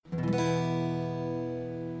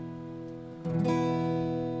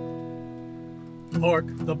Orc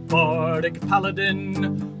the bardic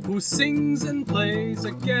paladin, who sings and plays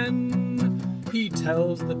again. He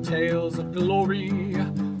tells the tales of glory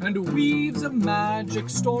and weaves a magic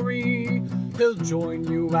story. He'll join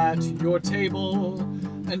you at your table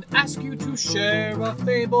and ask you to share a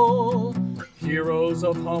fable. Heroes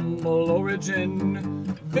of humble origin,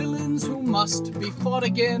 villains who must be fought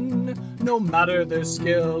again. No matter their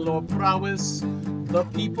skill or prowess, the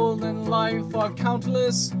people in life are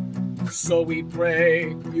countless. So we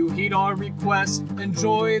pray you heed our request.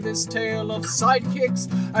 Enjoy this tale of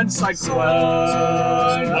sidekicks and side quests.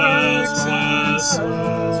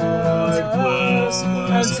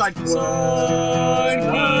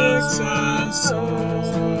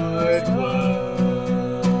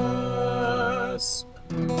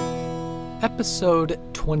 Episode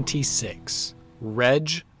 26,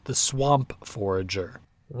 Reg the Swamp Forager.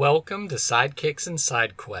 Welcome to Sidekicks and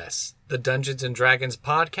Side Quests, the Dungeons & Dragons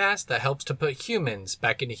podcast that helps to put humans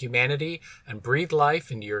back into humanity and breathe life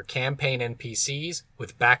into your campaign NPCs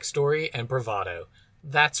with backstory and bravado.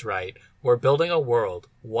 That's right, we're building a world,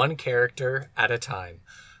 one character at a time.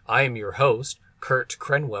 I am your host, Kurt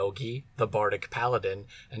Krenwelge, the Bardic Paladin,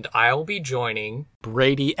 and I'll be joining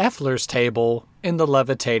Brady Effler's table in the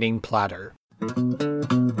Levitating Platter.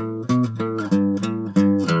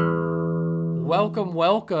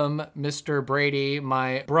 Welcome, Mr. Brady,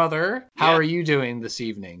 my brother. How are you doing this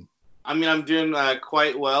evening? I mean, I'm doing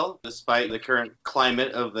quite well, despite the current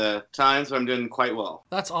climate of the times, but I'm doing quite well.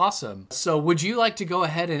 That's awesome. So would you like to go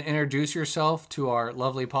ahead and introduce yourself to our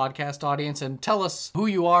lovely podcast audience and tell us who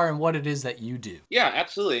you are and what it is that you do? Yeah,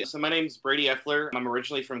 absolutely. So my name's Brady Effler. I'm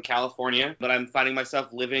originally from California, but I'm finding myself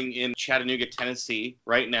living in Chattanooga, Tennessee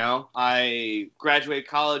right now. I graduated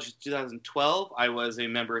college in 2012. I was a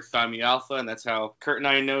member of Phi Mu Alpha, and that's how Kurt and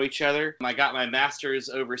I know each other. I got my master's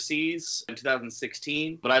overseas in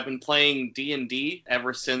 2016, but I've been playing D&D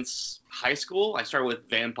ever since high school. I started with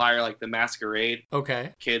Vampire, like the Masquerade.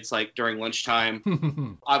 Okay. Kids, like, during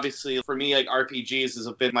lunchtime. Obviously, for me, like, RPGs has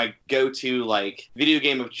been my go-to, like, video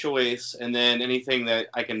game of choice, and then anything that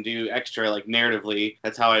I can do extra, like, narratively,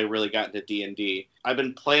 that's how I really got into D&D. I've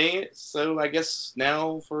been playing it, so I guess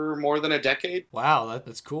now for more than a decade. Wow,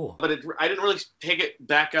 that's cool. But I didn't really pick it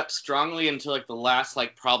back up strongly until, like, the last,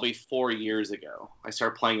 like, probably 4 years ago. I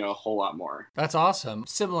started playing it a whole lot more. That's awesome.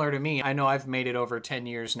 Similar to me, I know I've made it over 10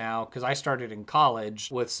 years now, because I started in college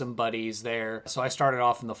with some buddies there. So I started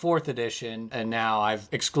off in the 4th edition, and now I've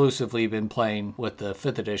exclusively been playing with the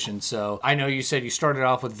 5th edition. So I know you said you started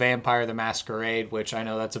off with Vampire the Masquerade, which I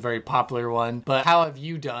know that's a very popular one. But how have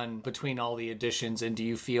you done between all the editions, and do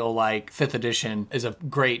you feel like 5th edition is a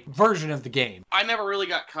great version of the game? I never really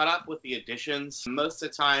got caught up with the editions. Most of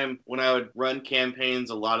the time when I would run campaigns,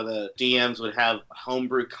 a lot of the DMs would have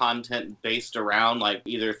homebrew content based around like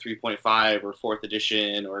either 3.5 or 4th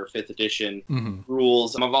edition or 5th edition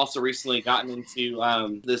rules. I've also recently gotten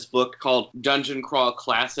into this book called Dungeon Crawl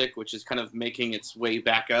Classic, which is kind of making its way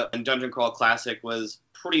back up. And Dungeon Crawl Classic was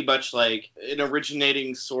pretty much like an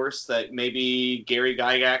originating source that maybe Gary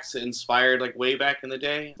Gygax inspired like way back in the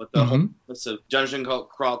day. But the whole purpose of Dungeon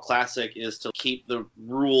Crawl Classic is to keep the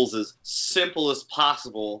rules as simple as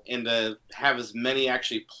possible and to have as many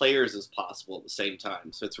actually players as possible at the same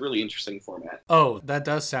time. So it's a really interesting format. Oh, that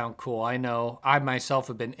does sound cool. I know I myself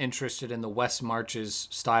have been interested in the West Marches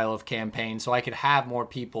style of campaign, so I could have more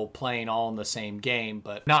people playing all in the same game,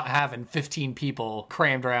 but not having 15 people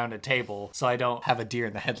crammed around a table so I don't have a deer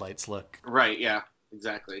in the headlights look. Right, yeah.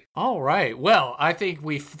 Exactly. All right. Well, I think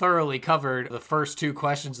we've thoroughly covered the first 2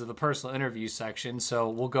 questions of the personal interview section, so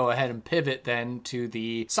we'll go ahead and pivot then to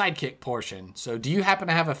the sidekick portion. So do you happen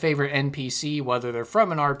to have a favorite NPC, whether they're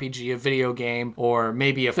from an RPG, a video game, or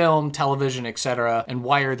maybe a film, television, etc., and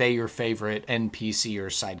why are they your favorite NPC or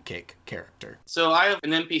sidekick character? So I have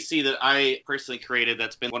an NPC that I personally created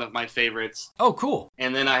that's been one of my favorites. Oh, cool.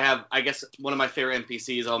 And then I have, I guess, one of my favorite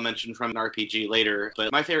NPCs I'll mention from an RPG later,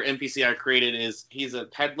 but my favorite NPC I created is he's a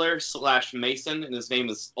peddler / mason, and his name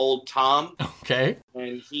is Old Tom. Okay.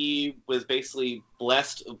 And he was basically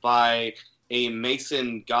blessed by a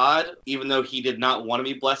Mason god, even though he did not want to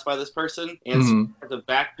be blessed by this person. And so the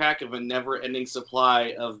backpack of a never-ending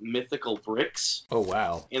supply of mythical bricks. Oh,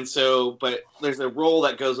 wow. And so, but there's a roll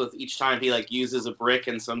that goes with each time he, like, uses a brick,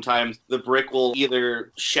 and sometimes the brick will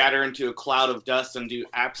either shatter into a cloud of dust and do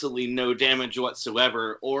absolutely no damage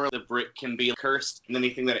whatsoever, or the brick can be cursed, and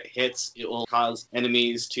anything that it hits, it will cause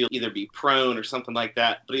enemies to either be prone or something like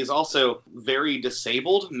that. But he's also very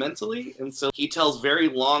disabled mentally, and so he tells very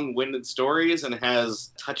long-winded stories stories and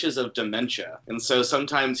has touches of dementia. And so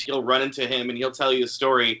sometimes he'll run into him and he'll tell you a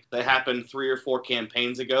story that happened 3 or 4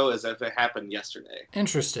 campaigns ago as if it happened yesterday.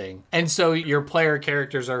 Interesting. And so your player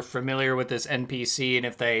characters are familiar with this NPC, and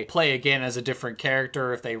if they play again as a different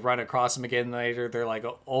character, if they run across him again later, they're like,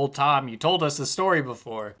 old Tom, you told us the story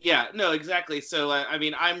before. Yeah, no, exactly. So, I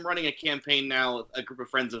mean, I'm running a campaign now with a group of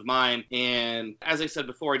friends of mine, and as I said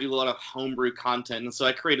before, I do a lot of homebrew content, and so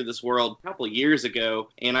I created this world a couple of years ago,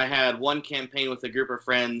 and I had one campaign with a group of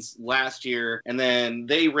friends last year, and then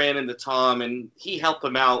they ran into Tom, and he helped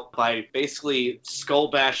them out by basically skull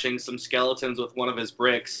bashing some skeletons with one of his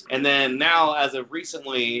bricks. And then now, as of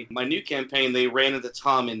recently, my new campaign, they ran into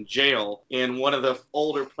Tom in jail, and one of the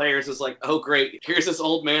older players is like, oh great, here's this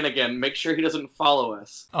old man again, make sure he doesn't follow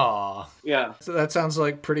us. Aw. Yeah. So that sounds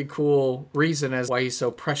like pretty cool reason as why he's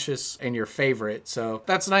so precious and your favorite. So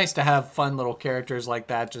that's nice to have fun little characters like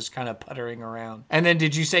that just kind of puttering around. And then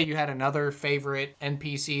did you say you had another favorite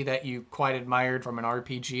NPC that you quite admired from an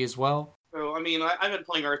RPG as well? So, I mean, I've been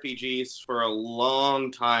playing RPGs for a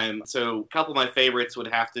long time. So, a couple of my favorites would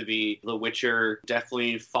have to be The Witcher,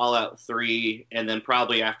 definitely Fallout 3, and then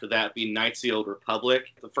probably after that be Knights of the Old Republic.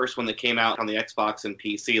 The first one that came out on the Xbox and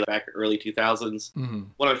PC back early 2000s. Mm-hmm.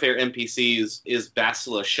 One of my favorite NPCs is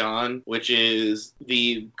Bastila Shan, which is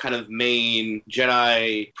the kind of main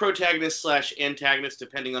Jedi protagonist / antagonist,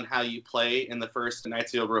 depending on how you play in the first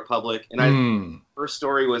Knights of the Old Republic. And her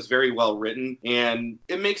story was very well written, and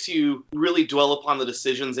it makes you really dwell upon the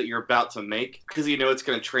decisions that you're about to make because you know it's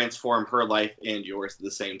going to transform her life and yours at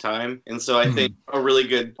the same time. And so I think a really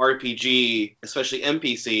good RPG, especially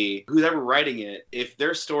NPC, who's ever writing it, if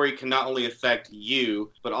their story can not only affect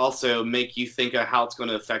you, but also make you think of how it's going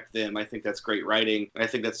to affect them, I think that's great writing. And I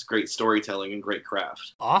think that's great storytelling and great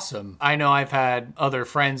craft. Awesome. I know I've had other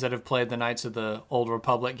friends that have played the Knights of the Old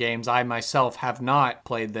Republic games. I myself have not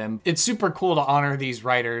played them. It's super cool to honor these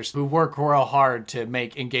writers who work real hard to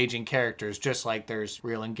make engaging characters, just like there's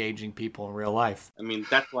real engaging people in real life. I mean,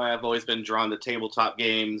 that's why I've always been drawn to tabletop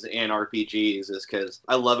games and RPGs, is because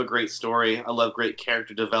I love a great story, I love great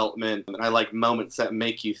character development, and I like moments that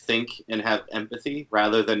make you think and have empathy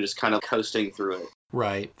rather than just kind of coasting through it.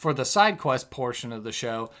 Right. For the side quest portion of the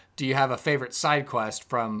show, do you have a favorite side quest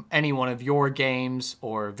from any one of your games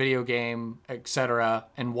or video game, etc.,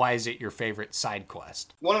 and why is it your favorite side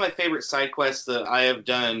quest? One of my favorite side quests that I have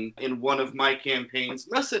done in one of my campaigns,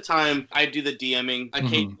 most of the time I do the DMing.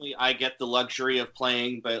 Occasionally I get the luxury of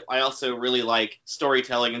playing, but I also really like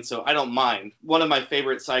storytelling, and so I don't mind. One of my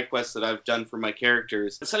favorite side quests that I've done for my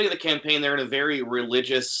characters, the setting of the campaign, they're in a very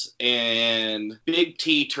religious and big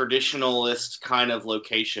T traditionalist kind of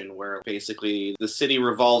location where basically the city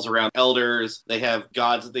revolves around elders. They have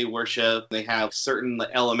gods that they worship. They have certain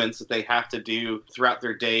elements that they have to do throughout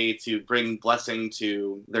their day to bring blessing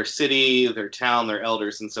to their city, their town, their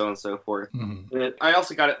elders, and so on and so forth. And I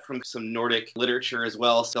also got it from some Nordic literature as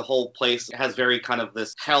well. So the whole place has very kind of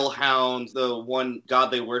this hellhound. The one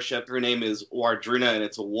god they worship, her name is Wardruna, and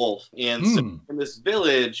it's a wolf. And so in this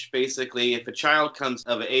village, basically, if a child comes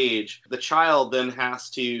of age, the child then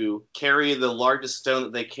has to carry the largest stone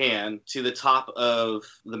that they can to the top of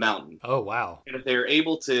the mountain. Oh, wow. And if they're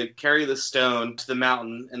able to carry the stone to the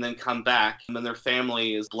mountain and then come back, then their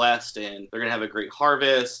family is blessed and they're going to have a great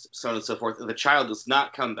harvest, so on and so forth. If the child does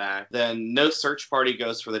not come back, then no search party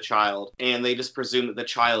goes for the child, and they just presume that the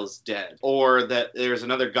child is dead. Or that there's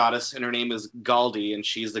another goddess, and her name is Galdi, and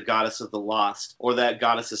she's the goddess of the lost, or that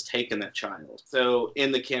goddess has taken that child. So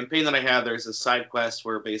in the campaign that I have, there's a side quest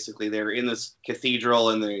where basically they're in this cathedral,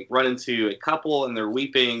 and they run into a couple, and they're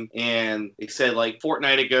weeping, and they said, like,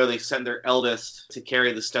 fortnight ago, they sent their eldest to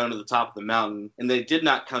carry the stone to the top of the mountain, and they did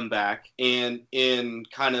not come back. And in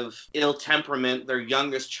kind of ill temperament, their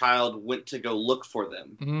youngest child went to go look for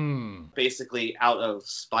them, basically out of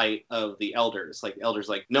spite of the elders. Like, the elders,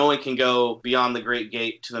 like, no one can go beyond the great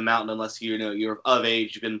gate to the mountain unless you know you're of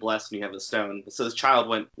age, you've been blessed, and you have a stone. So this child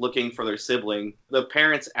went looking for their sibling. The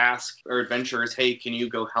parents ask our adventurers, hey, can you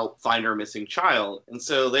go help find our missing child? And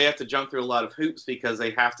so they have to jump through a lot of hoops because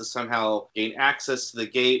they have to somehow gain access to the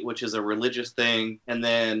gate, which is a religious thing. And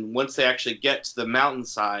then once they actually get to the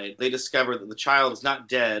mountainside, they discover that the child is not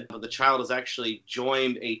dead, but the child has actually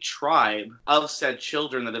joined a tribe of said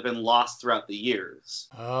children that have been lost throughout the years.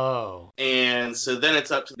 Oh. And so then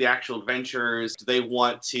it's up to the actual adventurers. Do they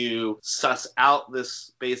want to suss out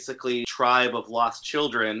this basically tribe of lost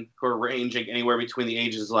children who are ranging anywhere between the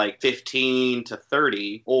ages like 15 to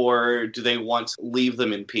 30, or do they want to leave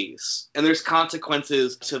them in peace? And there's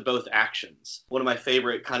consequences to both actions. One of my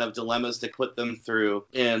favorite kind of dilemmas to put them through,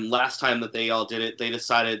 and last time that they all did it, they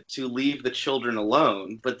decided to leave the children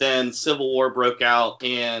alone, but then Civil War broke out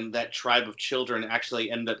and that tribe of children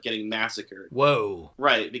actually ended up getting massacred. Whoa.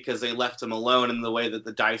 Right, because they left them alone in the way that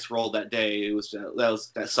the dice rolled that day. That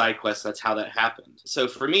was that side quest. That's how that happened. So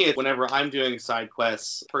for me, whenever I'm doing side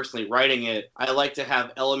quests, personally writing it, I like to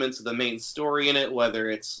have elements of the main story in it, whether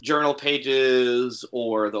it's journal pages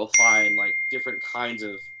or they'll find like different kinds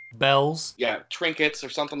of bells. Yeah, trinkets or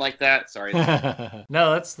something like that. Sorry.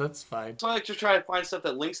 No, that's fine. So I like to try to find stuff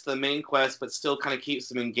that links to the main quest, but still kind of keeps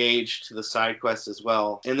them engaged to the side quest as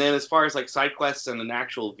well. And then as far as like side quests in an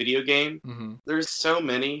actual video game, there's so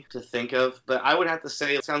many to think of, but I would have to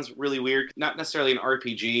say it sounds really weird. Not necessarily an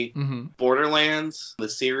RPG. Borderlands, the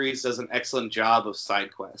series, does an excellent job of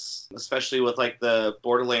side quests, especially with like the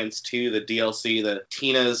Borderlands 2, the DLC, the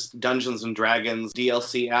Tina's Dungeons and Dragons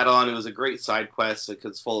DLC add-on. It was a great side quest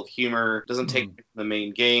because it's full of humor. It doesn't take the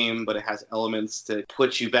main game, but it has elements to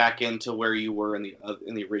put you back into where you were in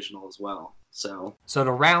the original as well. So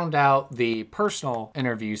to round out the personal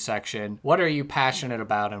interview section, what are you passionate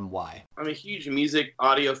about and why? I'm a huge music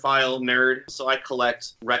audiophile nerd, so I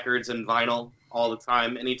collect records and vinyl all the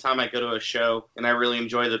time. Anytime I go to a show and I really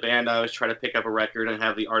enjoy the band, I always try to pick up a record and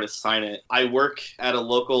have the artist sign it. I work at a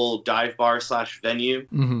local dive bar / venue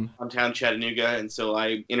downtown Chattanooga, and so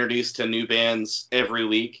I introduce to new bands every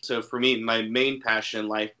week. So for me, my main passion in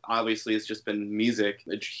life obviously has just been music,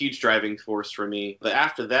 a huge driving force for me. But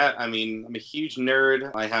after that, I mean, I'm a huge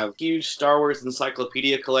nerd. I have a huge Star Wars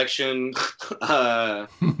encyclopedia collection, but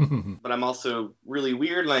I'm also really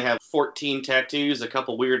weird, and I have 14 tattoos, a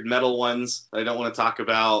couple weird metal ones I don't want to talk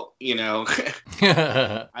about, you know.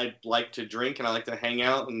 I like to drink and I like to hang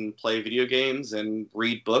out and play video games and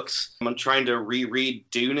read books. I'm trying to reread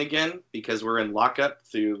Dune again because we're in lockup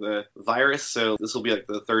through the virus. So this will be like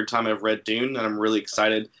the third time I've read Dune, and I'm really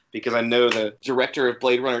excited because I know the director of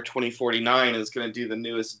Blade Runner 2049 is going to do the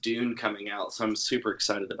newest Dune coming out. So I'm super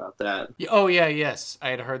excited about that. Oh, yeah, yes. I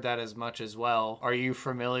had heard that as much as well. Are you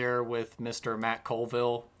familiar with Mr. Matt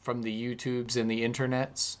Colville from the YouTubes and the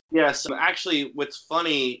internets? Yes. Actually, what's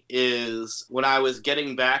funny is when I was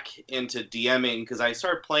getting back into DMing, because I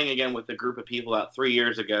started playing again with a group of people about 3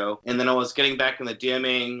 years ago, and then I was getting back in the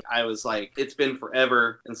DMing, I was like, it's been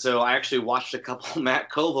forever. And so I actually watched a couple Matt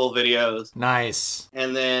Colville videos. Nice.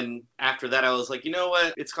 And then after that, I was like, you know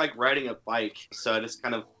what? It's like riding a bike. So I just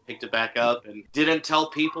kind of picked it back up and didn't tell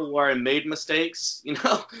people where I made mistakes, you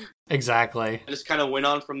know? Exactly. I just kind of went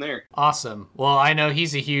on from there. Awesome. Well, I know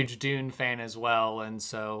he's a huge Dune fan as well, and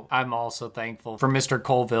so I'm also thankful for Mr.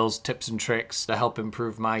 Colville's tips and tricks to help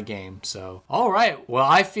improve my game. So, all right. Well,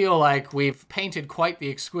 I feel like we've painted quite the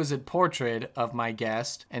exquisite portrait of my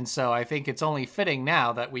guest, and so I think it's only fitting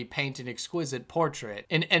now that we paint an exquisite portrait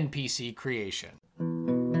in NPC creation.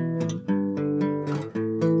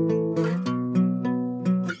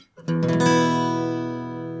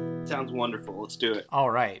 Sounds wonderful. Let's do it. All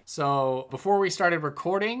right. So before we started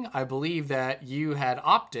recording, I believe that you had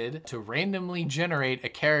opted to randomly generate a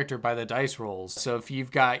character by the dice rolls. So if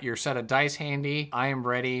you've got your set of dice handy, I am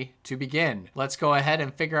ready to begin. Let's go ahead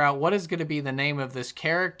and figure out what is going to be the name of this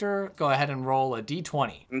character. Go ahead and roll a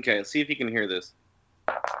d20. Okay, let's see if you can hear this.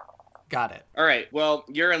 Got it. All right. Well,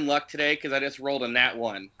 you're in luck today because I just rolled a nat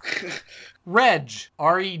 1. Reg,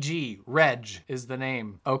 R-E-G, Reg is the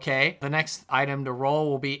name. Okay, the next item to roll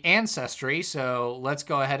will be Ancestry, so let's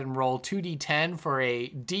go ahead and roll 2d10 for a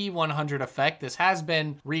D100 effect. This has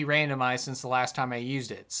been re-randomized since the last time I used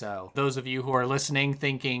it, so those of you who are listening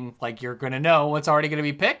thinking like you're going to know what's already going to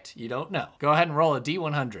be picked, you don't know. Go ahead and roll a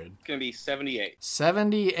D100. It's going to be 78.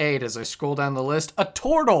 78 as I scroll down the list. A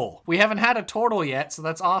Tortle! We haven't had a Tortle yet, so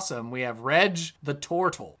that's awesome. We have Reg the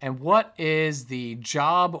Tortle. And what is the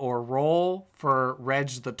job or role for Reg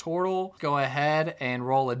the Tortle? Go ahead and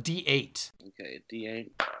roll a D8. Okay, D8.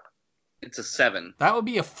 It's a 7. That would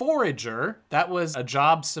be a Forager. That was a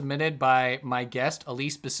job submitted by my guest,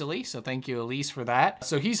 Elise Basili. So thank you, Elise, for that.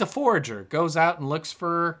 So he's a Forager. Goes out and looks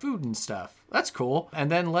for food and stuff. That's cool. And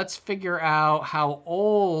then let's figure out how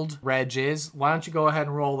old Reg is. Why don't you go ahead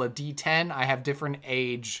and roll a D10? I have different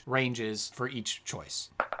age ranges for each choice.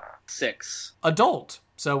 6. Adult.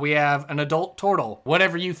 So we have an adult turtle.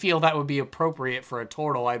 Whatever you feel that would be appropriate for a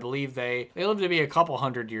turtle. I believe they live to be a couple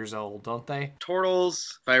hundred years old, don't they?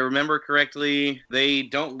 Turtles, if I remember correctly, they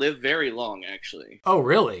don't live very long, actually. Oh,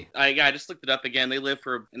 really? I just looked it up again. They live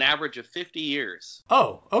for an average of 50 years.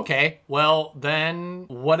 Oh, okay. Well, then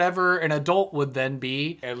whatever an adult would then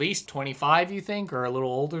be, at least 25, you think, or a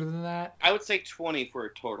little older than that? I would say 20 for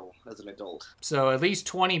a turtle as an adult. So at least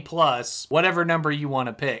 20 plus, whatever number you want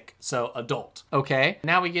to pick. So adult. Okay.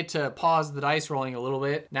 Now we get to pause the dice rolling a little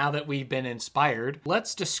bit. Now that we've been inspired,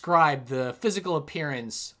 let's describe the physical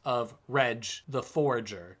appearance of Reg the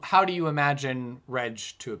Forager. How do you imagine Reg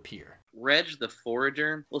to appear? Reg the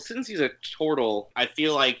Forager? Well, since he's a turtle, I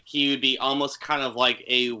feel like he would be almost kind of like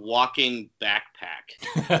a walking backpack.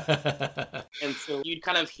 And so you'd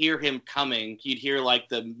kind of hear him coming. You'd hear like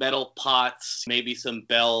the metal pots, maybe some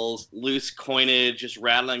bells, loose coinage just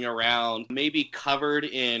rattling around, maybe covered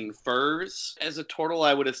in furs. As a turtle,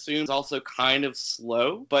 I would assume is also kind of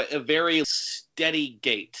slow, but a very steady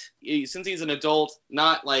gait. Since he's an adult,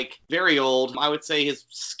 not like very old, I would say his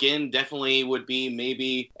skin definitely would be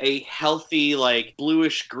maybe a healthy, like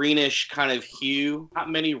bluish greenish kind of hue. Not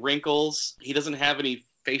many wrinkles. He doesn't have any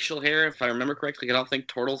facial hair, if I remember correctly. I don't think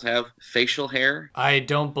turtles have facial hair. I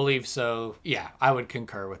don't believe so. Yeah, I would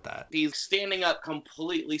concur with that. He's standing up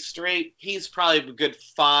completely straight. He's probably a good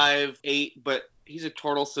 5'8", but he's a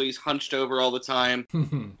turtle, so he's hunched over all the time.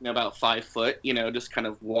 About 5 foot, just kind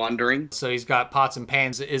of wandering. So he's got pots and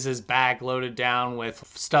pans. Is his bag loaded down with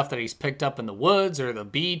stuff that he's picked up in the woods or the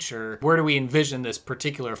beach, or where do we envision this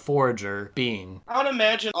particular forager being? I would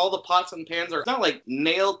imagine all the pots and pans are not like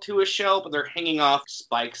nailed to a shell, but they're hanging off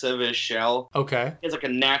spikes of his shell. Okay. It's like a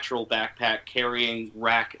natural backpack carrying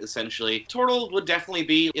rack, essentially. Turtle would definitely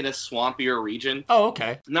be in a swampier region. Oh,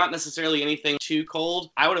 okay. Not necessarily anything too cold.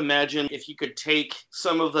 I would imagine if you could take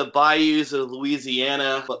some of the bayous of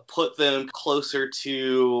Louisiana, but put them closer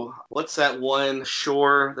to, what's that one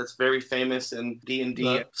shore that's very famous in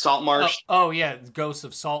D&D? Salt Marsh. Oh, yeah. Ghosts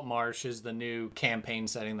of Salt Marsh is the new campaign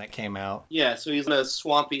setting that came out. Yeah, so he's in a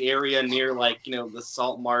swampy area near, the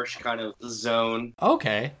Salt Marsh kind of zone.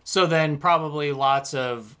 Okay. So then probably lots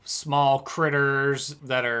of small critters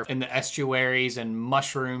that are in the estuaries and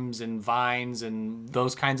mushrooms and vines and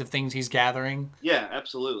those kinds of things he's gathering. Yeah,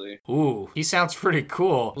 absolutely. Ooh, he sounds pretty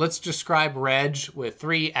cool. Let's describe Reg with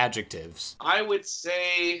 3 adjectives. I would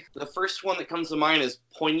say the first one that comes to mind is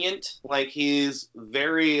poignant. Like, he's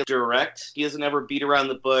very direct. He doesn't ever beat around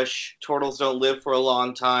the bush. Turtles don't live for a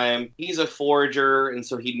long time. He's a forager, and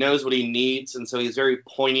so he knows what he needs, and so he's very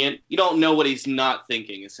poignant. You don't know what he's not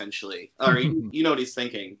thinking, essentially. Or you know what he's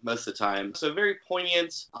thinking most of the time. So very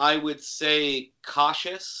poignant. I would say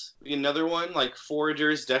cautious. Another one, like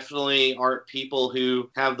foragers definitely aren't people who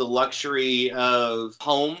have the luxury of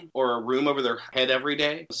home or a room over their head every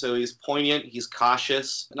day. So he's poignant, he's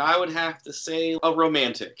cautious, and I would have to say a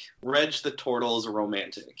romantic. Reg the turtle is a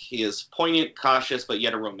romantic. He is poignant, cautious, but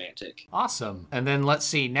yet a romantic. Awesome. And then let's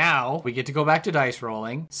see, now we get to go back to dice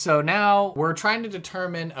rolling. So now we're trying to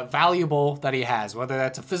determine a valuable that he has, whether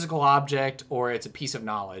that's a physical object or it's a piece of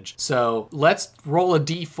knowledge. So let's roll a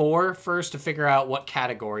d4 first to figure out what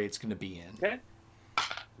category it's going to be in. Okay.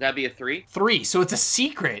 That'd be a 3. 3. So it's a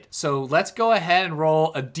secret. So let's go ahead and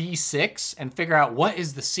roll a d6 and figure out what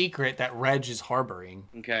is the secret that Reg is harboring.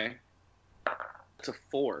 Okay. It's a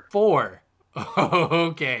 4. 4.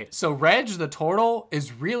 Okay. So Reg the turtle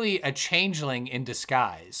is really a changeling in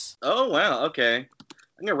disguise. Oh, wow. Okay.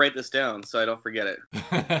 I'm going to write this down so I don't forget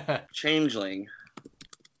it. Changeling.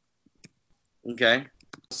 Okay.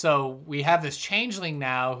 So we have this changeling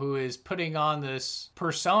now who is putting on this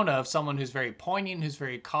persona of someone who's very poignant, who's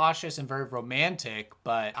very cautious and very romantic.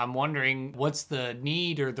 But I'm wondering what's the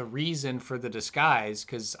need or the reason for the disguise?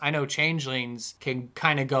 Because I know changelings can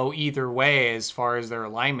kind of go either way as far as their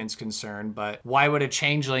alignment's concerned. But why would a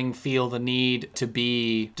changeling feel the need to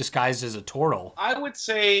be disguised as a turtle? I would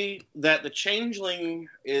say that the changeling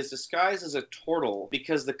is disguised as a turtle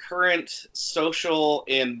because the current social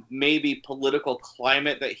and maybe political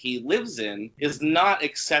climate that he lives in is not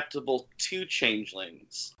acceptable to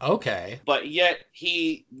changelings. Okay. But yet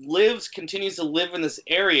he continues to live in this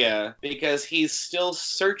area because he's still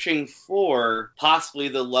searching for possibly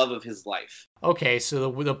the love of his life. Okay,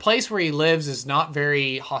 so the place where he lives is not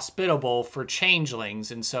very hospitable for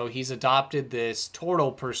changelings, and so he's adopted this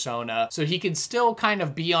turtle persona, so he can still kind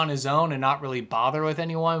of be on his own and not really bother with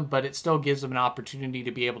anyone, but it still gives him an opportunity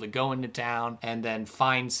to be able to go into town and then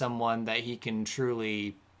find someone that he can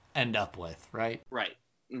truly end up with, right? Right.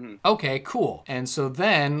 Okay, cool. And so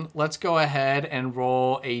then let's go ahead and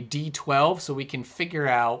roll a d12 so we can figure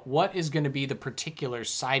out what is going to be the particular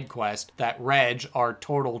side quest that Reg, our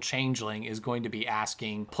turtle changeling, is going to be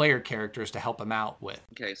asking player characters to help him out with.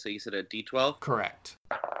 Okay, so you said a D12? Correct.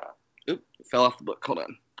 Oop, it fell off the book. Hold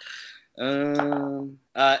on.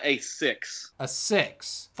 A 6. A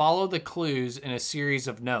 6. Follow the clues in a series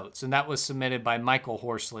of notes. And that was submitted by Michael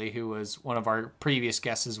Horsley, who was one of our previous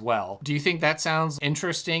guests as well. Do you think that sounds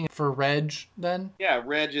interesting for Reg then? Yeah,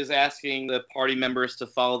 Reg is asking the party members to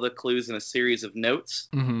follow the clues in a series of notes.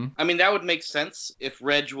 Mm-hmm. I mean, that would make sense if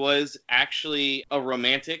Reg was actually a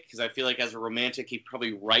romantic, because I feel like as a romantic, he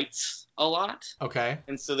probably writes a lot. Okay.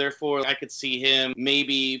 And so therefore, I could see him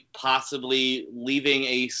maybe possibly leaving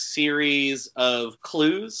a series of clues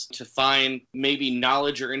to find maybe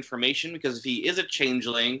knowledge or information, because if he is a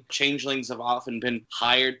changeling, changelings have often been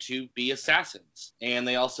hired to be assassins. And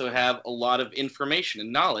they also have a lot of information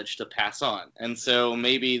and knowledge to pass on. And so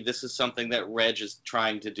maybe this is something that Reg is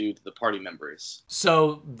trying to do to the party members.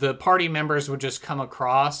 So the party members would just come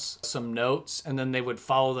across some notes and then they would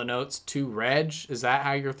follow the notes to Reg? Is that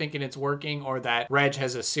how you're thinking it's working? Or that Reg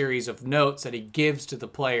has a series of notes that he gives to the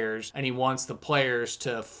players and he wants the players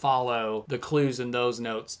to follow the clues in those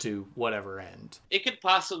notes to whatever end? It could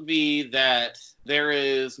possibly be that there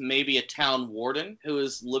is maybe a town warden who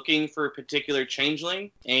is looking for a particular changeling,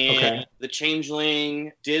 and the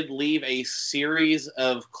changeling did leave a series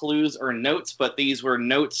of clues or notes, but these were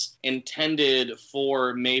notes intended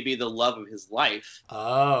for maybe the love of his life.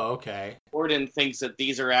 Oh, okay. Warden thinks that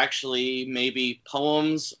these are actually maybe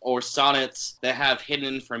poems or sonnets that have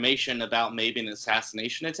hidden information about maybe an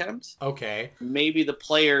assassination attempt. Okay. Maybe the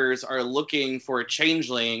players are looking for a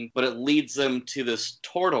changeling, but it leads them to this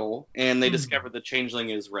turtle, and they discover the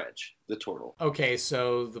changeling is Reg, the turtle. Okay,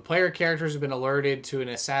 so the player characters have been alerted to an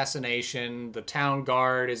assassination. The town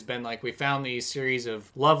guard has been like, we found these series of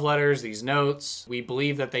love letters, these notes. We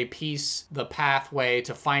believe that they piece the pathway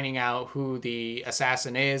to finding out who the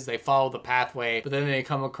assassin is. They follow the pathway, but then they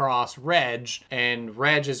come across Reg, and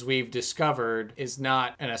Reg, as we've discovered, is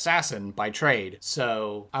not an assassin by trade.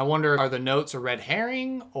 So I wonder, are the notes a red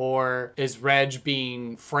herring, or is Reg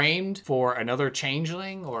being framed for another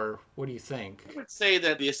changeling, or what do you think? I would say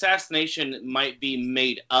that the assassination might be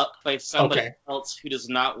made up by somebody else who does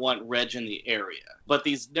not want Reg in the area. But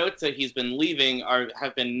these notes that he's been leaving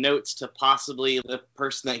have been notes to possibly the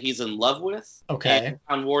person that he's in love with. Okay. And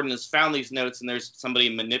town warden has found these notes, and there's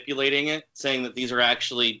somebody manipulating it, saying that these are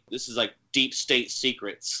actually, this is like deep state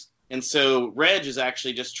secrets. And so Reg is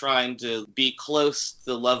actually just trying to be close to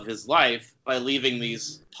the love of his life by leaving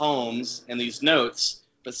these poems and these notes,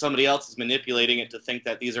 but somebody else is manipulating it to think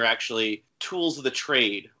that these are actually tools of the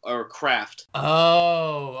trade or craft.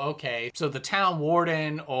 Oh, okay. So the town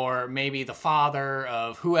warden, or maybe the father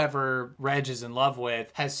of whoever Reg is in love with,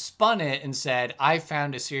 has spun it and said, I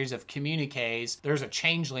found a series of communiques. There's a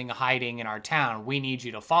changeling hiding in our town. We need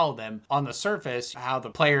you to follow them. On the surface, how the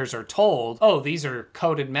players are told, oh, these are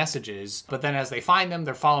coded messages. But then as they find them,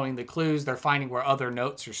 they're following the clues. They're finding where other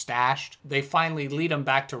notes are stashed. They finally lead them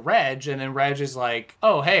back to Reg, and then Reg is like,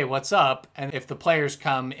 oh, hey, what's up? And if the players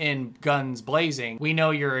come in guns blazing, we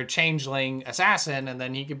know you're a changeling assassin, and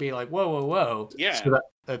then he could be like, whoa. Yeah. So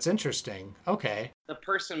that's interesting. Okay. The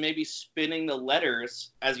person maybe spinning the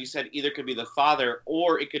letters, as you said, either could be the father,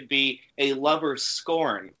 or it could be a lover's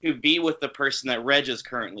scorn to be with the person that Reg is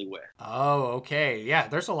currently with. Oh, okay. Yeah,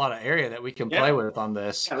 there's a lot of area that we can play with on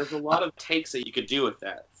this. Yeah, there's a lot of takes that you could do with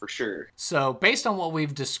that, for sure. So, based on what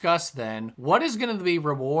we've discussed then, what is going to be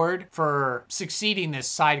reward for succeeding this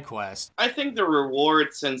side quest? I think the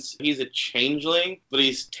reward, since he's a changeling, but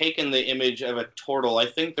he's taken the image of a turtle, I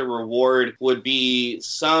think the reward would be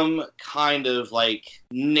some kind of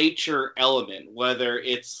nature element, whether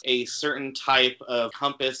it's a certain type of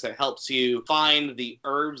compass that helps you find the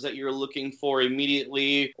herbs that you're looking for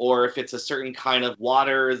immediately, or if it's a certain kind of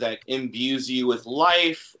water that imbues you with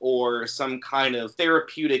life, or some kind of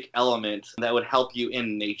therapeutic element that would help you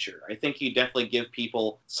in nature. I think you definitely give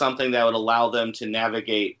people something that would allow them to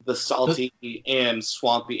navigate the salty and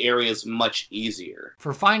swampy areas much easier.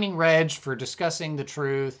 For finding Reg, for discussing the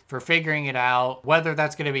truth, for figuring it out, whether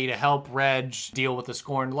that's going to be to help Reg deal with the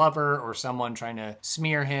scorned lover, or someone trying to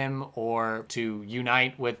smear him, or to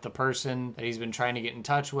unite with the person that he's been trying to get in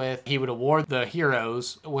touch with, he would award the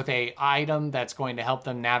heroes with a item that's going to help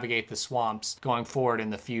them navigate the swamps going forward in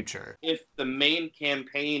the future. If the main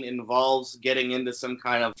campaign involves getting into some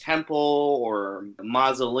kind of temple or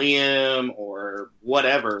mausoleum or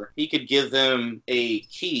whatever, he could give them a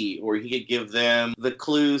key, or he could give them the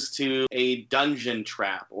clues to a dungeon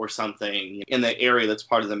trap or something in the area that's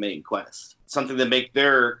part of the main quest. something to make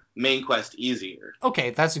their main quest easier. Okay,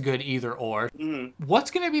 that's a good either or. Mm-hmm.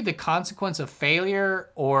 What's going to be the consequence of failure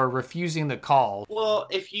or refusing the call? Well,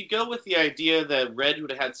 if you go with the idea that Red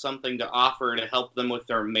would have had something to offer to help them with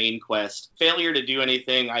their main quest, failure to do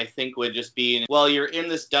anything, I think, would just be, well, you're in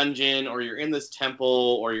this dungeon, or you're in this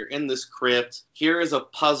temple, or you're in this crypt. Here is a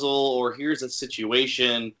puzzle, or here's a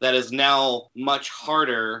situation that is now much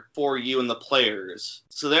harder for you and the players.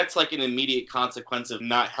 So that's like an immediate consequence of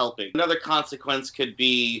not helping. Another consequence could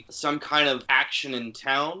be some kind of action in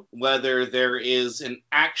town, whether there is an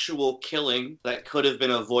actual killing that could have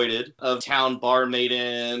been avoided of town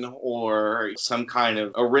barmaiden or some kind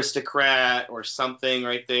of aristocrat or something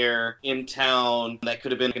right there in town that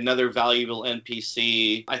could have been another valuable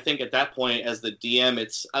NPC. I think at that point, as the DM,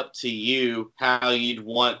 it's up to you how you'd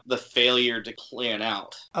want the failure to plan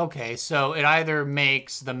out. Okay, so it either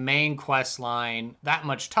makes the main quest line that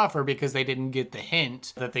much tougher because they didn't get the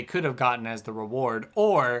hint that they could have gotten as the reward,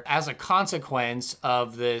 or as a consequence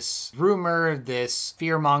of this rumor, this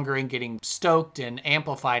fear-mongering getting stoked and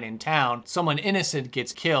amplified in town, someone innocent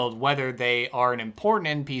gets killed, whether they are an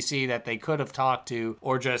important NPC that they could have talked to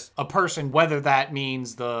or just a person, whether that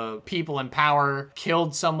means the people in power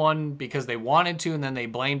killed someone because they wanted to and then they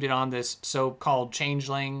blamed it on this so-called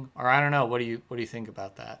changeling, or I don't know. What do you think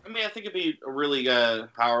about that? I mean, I think it'd be a really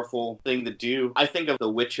powerful thing to do. I think of The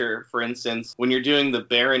Witcher, for instance. When you're doing the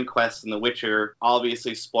Baron quest in The Witcher,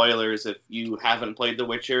 obviously spoilers if you haven't played The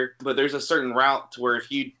Witcher, but there's a certain route to where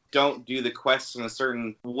if you don't do the quests in a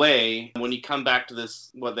certain way, when you come back to this,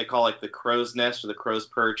 what they call like the crow's nest or the crow's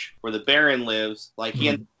perch, where the Baron lives, like he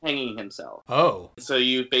ends up hanging himself. Oh. So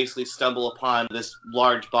you basically stumble upon this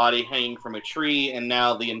large body hanging from a tree, and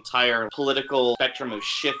now the entire political spectrum has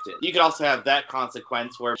shifted. You could also have that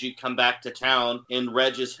consequence where you come back to town and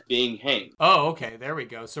Reg is being hanged. Oh, okay, there we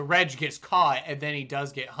go. So Reg gets caught and then he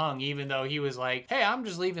does get hung, even though he was like, hey, I'm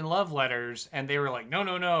just leaving love letters, and they were like,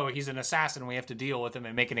 no, he's an assassin, we have to deal with him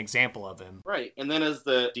and make an example of him. Right, and then as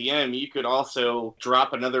the DM, you could also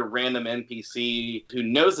drop another random NPC who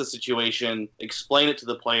knows the situation, explain it to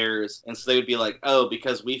the players, and so they would be like, oh,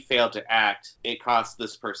 because we failed to act, it cost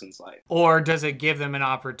this person's life. Or does it give them an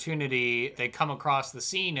opportunity, they come across the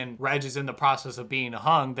scene and Reg is in the process of being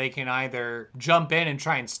hung, they can either jump in and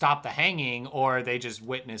try and stop the hanging, or they just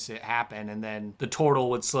witness it happen, and then the turtle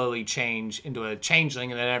would slowly change into a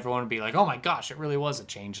changeling, and then everyone would be like, oh my gosh, it really was a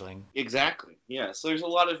changeling. Exactly. Yeah, so there's a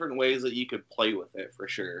lot of different ways that you could play with it, for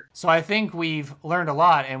sure. So I think we've learned a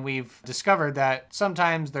lot, and we've discovered that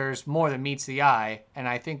sometimes there's more than meets the eye, and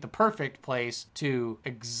I think the perfect place to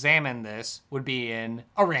examine this would be in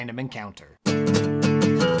a random encounter.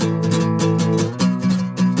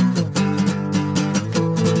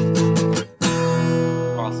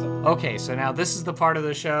 Okay, so now this is the part of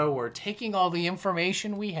the show where we're taking all the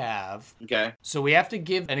information we have. Okay. So we have to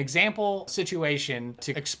give an example situation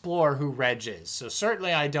to explore who Reg is. So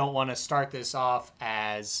certainly I don't want to start this off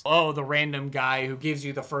as, oh, the random guy who gives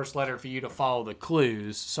you the first letter for you to follow the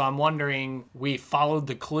clues. So I'm wondering, we followed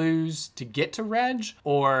the clues to get to Reg?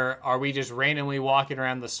 Or are we just randomly walking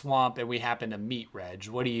around the swamp and we happen to meet Reg?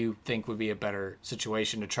 What do you think would be a better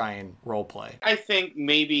situation to try and roleplay? I think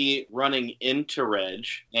maybe running into Reg,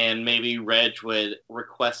 and maybe Reg would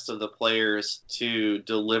request of the players to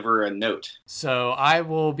deliver a note. So I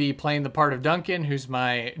will be playing the part of Duncan, who's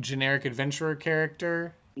my generic adventurer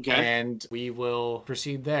character. Okay. And we will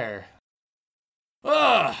proceed there.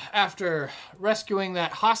 After rescuing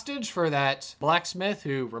that hostage for that blacksmith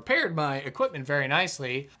who repaired my equipment very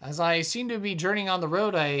nicely, as I seem to be journeying on the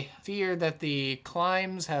road, I fear that the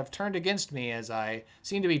climbs have turned against me as I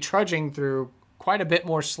seem to be trudging through quite a bit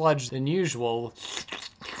more sludge than usual.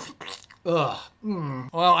 Well,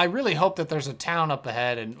 I really hope that there's a town up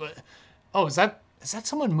ahead and... Oh, is that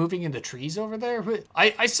someone moving in the trees over there?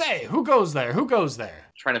 I say, who goes there? Who goes there?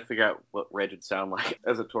 Trying to figure out what Reg would sound like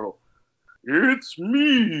as a turtle. It's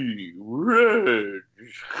me, Reg.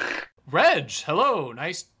 Reg, hello.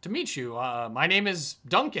 Nice to meet you. My name is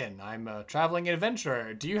Duncan. I'm a traveling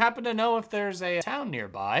adventurer. Do you happen to know if there's a town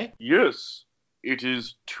nearby? Yes, it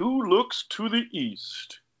is 2 looks to the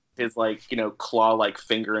east. His, claw-like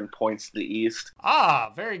finger and points to the east.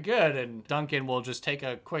 Ah, very good. And Duncan will just take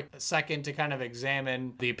a quick second to kind of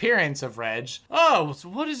examine the appearance of Reg. Oh, so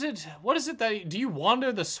what is it that, do you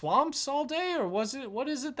wander the swamps all day, or what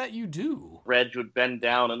is it that you do? Reg would bend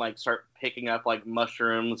down and, start picking up,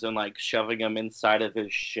 mushrooms and, shoving them inside of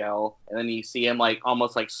his shell. And then you see him,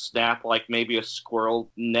 almost, snap, maybe a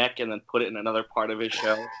squirrel neck and then put it in another part of his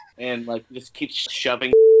shell. And, just keeps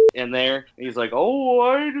shoving in there. He's like, oh,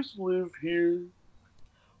 I just live here.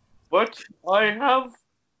 But I have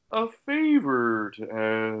a favor to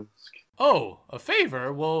ask. Oh, a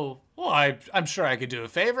favor? Well, I'm sure I could do a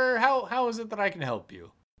favor. How is it that I can help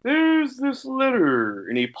you? There's this letter.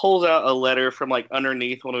 And he pulls out a letter from like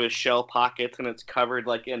underneath one of his shell pockets, and it's covered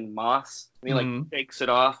like in moss. And he like shakes it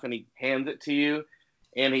off and he hands it to you,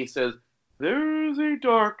 and he says, There's a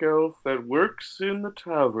dark elf that works in the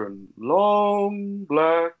tavern, long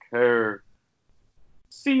black hair.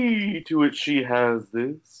 See to it she has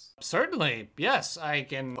this. Certainly, yes. I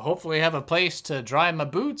can hopefully have a place to dry my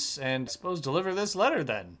boots and suppose deliver this letter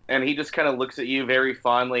then. And he just kind of looks at you very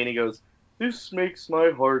fondly, and he goes, This makes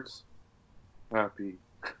my heart happy.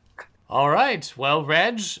 All right. Well,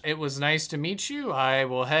 Reg, it was nice to meet you. I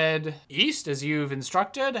will head east as you've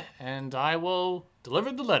instructed, and I will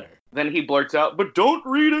deliver the letter. Then he blurts out, But don't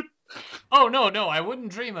read it. Oh, no, I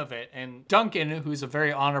wouldn't dream of it. And Duncan, who's a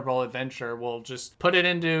very honorable adventurer, will just put it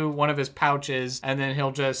into one of his pouches, and then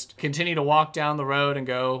he'll just continue to walk down the road and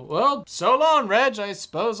go, well, so long, Reg. I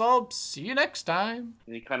suppose I'll see you next time.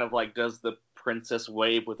 And he kind of like does the princess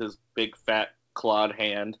wave with his big fat clawed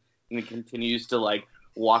hand, and he continues to like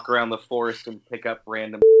walk around the forest and pick up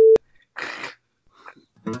random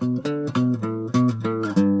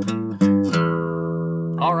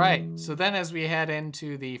All right. So then as we head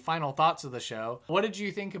into the final thoughts of the show, what did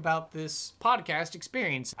you think about this podcast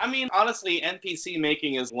experience? I mean, honestly, NPC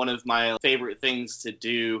making is one of my favorite things to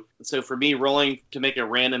do. So for me, rolling to make a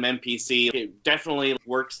random NPC, it definitely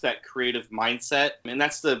works that creative mindset. And I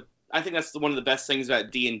think that's one of the best things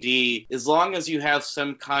about D&D. As long as you have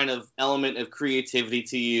some kind of element of creativity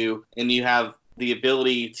to you, and you have the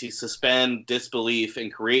ability to suspend disbelief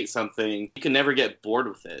and create something, you can never get bored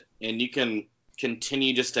with it. And you can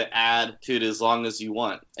continue just to add to it as long as you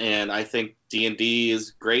want. And I think D&D is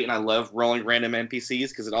great, and I love rolling random NPCs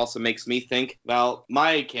because it also makes me think about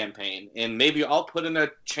my campaign. And maybe I'll put in a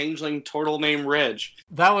changeling turtle named Reg.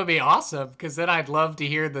 That would be awesome, because then I'd love to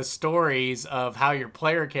hear the stories of how your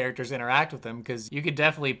player characters interact with them, because you could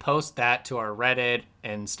definitely post that to our Reddit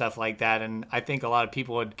and stuff like that, and I think a lot of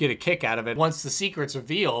people would get a kick out of it. Once the secret's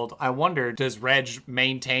revealed, I wonder, does Reg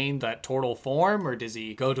maintain that turtle form, or does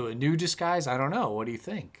he go to a new disguise? I don't know. What do you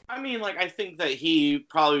think? I mean, I think that he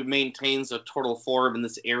probably maintains a turtle form in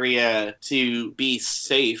this area to be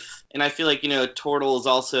safe. And I feel like, turtle is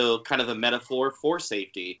also kind of a metaphor for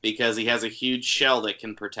safety, because he has a huge shell that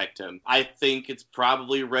can protect him. I think it's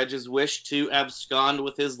probably Reg's wish to abscond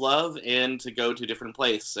with his love and to go to a different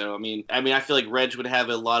place. So, I mean, I feel like Reg would have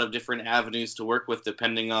a lot of different avenues to work with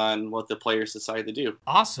depending on what the players decide to do.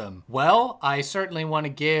 Awesome. Well, I certainly want to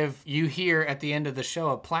give you here at the end of the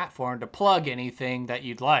show a platform to plug anything that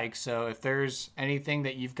you'd like. So if there's anything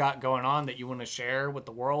that you've got going on that you want to share with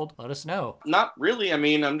the world, let us know. Not really. I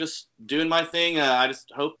mean, I'm just doing my thing. I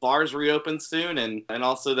just hope bars reopen soon, and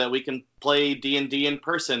also that we can play D&D in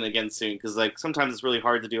person again soon, because sometimes it's really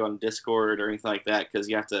hard to do on Discord or anything like that, because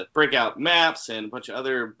you have to break out maps and a bunch of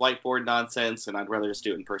other whiteboard nonsense, and I'd rather just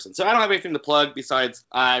do it in person. So I don't have anything to plug besides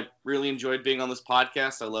I really enjoyed being on this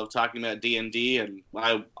podcast. I love talking about D&D, and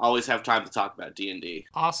I always have time to talk about D&D.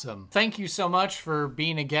 Awesome. Thank you so much for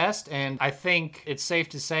being a guest, and I think it's safe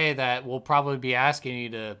to say that we'll probably be asking you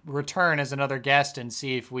to return as another guest and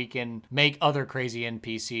see if we can make other crazy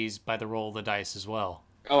NPCs by the roll of the dice as well.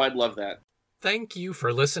 Oh, I'd love that. Thank you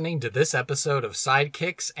for listening to this episode of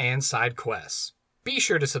Sidekicks and Side Quests. Be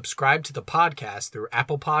sure to subscribe to the podcast through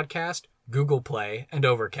Apple Podcast, Google Play, and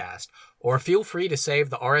Overcast, or feel free to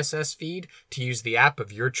save the RSS feed to use the app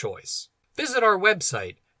of your choice. Visit our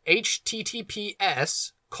website,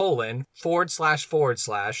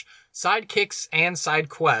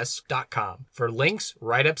 https://sidekicksandsidequests.com for links,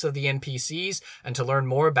 write-ups of the NPCs, and to learn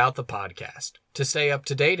more about the podcast. To stay up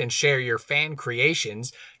to date and share your fan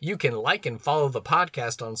creations, you can like and follow the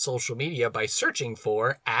podcast on social media by searching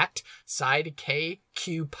for @SideKQ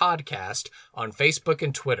Podcast on Facebook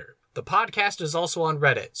and Twitter. The podcast is also on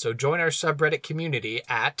Reddit, so join our subreddit community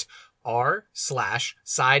at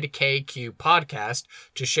r/SideKQ Podcast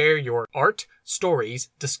to share your art,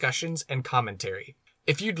 stories, discussions, and commentary.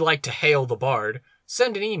 If you'd like to hail the bard,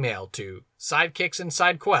 send an email to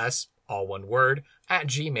sidekicksandsidequests, all one word,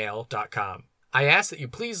 @gmail.com. I ask that you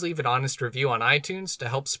please leave an honest review on iTunes to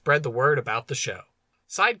help spread the word about the show.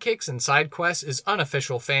 Sidekicks and Side Quests is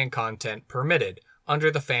unofficial fan content permitted under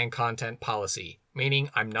the fan content policy, meaning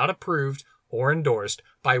I'm not approved or endorsed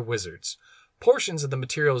by Wizards. Portions of the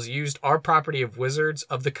materials used are property of Wizards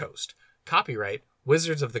of the Coast. Copyright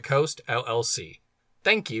Wizards of the Coast, LLC.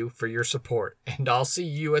 Thank you for your support, and I'll see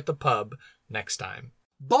you at the pub next time.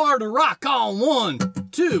 Bar to rock on 1,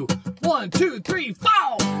 2, 1, 2, 3, 4!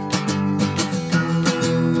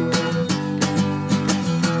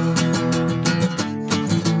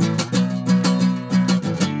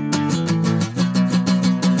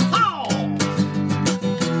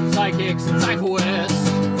 psychics and psychoists.